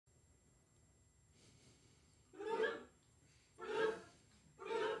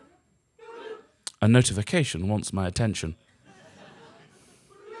A notification wants my attention.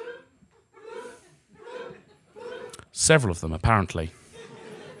 Several of them, apparently.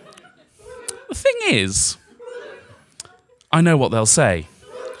 The thing is, I know what they'll say,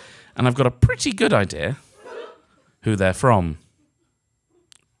 and I've got a pretty good idea who they're from.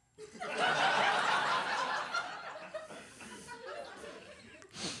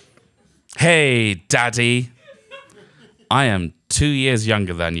 Hey, Daddy. I am 2 years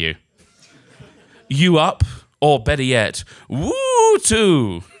younger than you. You up, or better yet, woo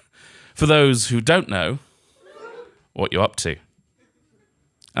too, for those who don't know what you're up to.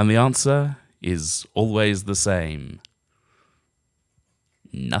 And the answer is always the same.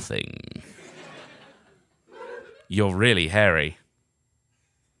 Nothing. You're really hairy.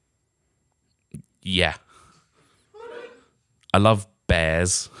 Yeah. I love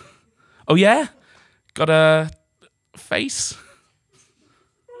bears. Oh yeah? Got a face?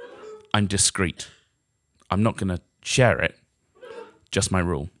 I'm discreet. I'm not going to share it. Just my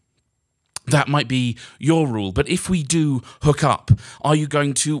rule. That might be your rule, but if we do hook up, are you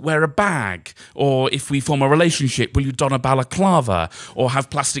going to wear a bag? Or if we form a relationship, will you don a balaclava? Or have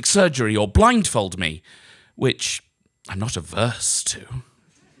plastic surgery? Or blindfold me? Which I'm not averse to.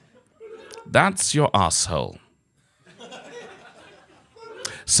 That's your arsehole.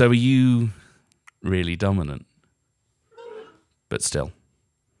 So are you really dominant? But still,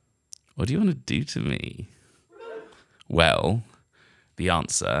 what do you want to do to me? Well, the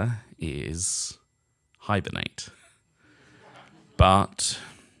answer is hibernate. But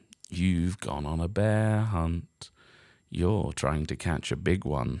you've gone on a bear hunt. You're trying to catch a big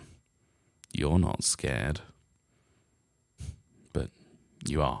one. You're not scared. But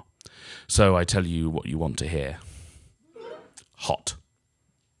you are. So I tell you what you want to hear. Hot.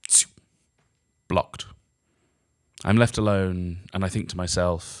 Blocked. I'm left alone, and I think to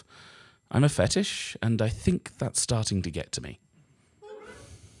myself, I'm a fetish, and I think that's starting to get to me.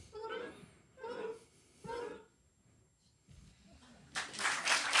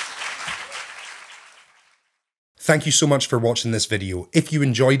 Thank you so much for watching this video. If you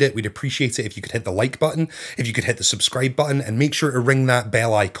enjoyed it, we'd appreciate it if you could hit the like button, if you could hit the subscribe button, and make sure to ring that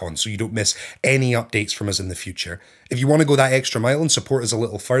bell icon so you don't miss any updates from us in the future. If you want to go that extra mile and support us a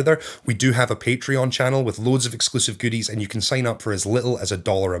little further, we do have a Patreon channel with loads of exclusive goodies, and you can sign up for as little as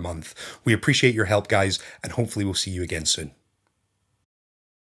 $1 a month. We appreciate your help, guys, and hopefully we'll see you again soon.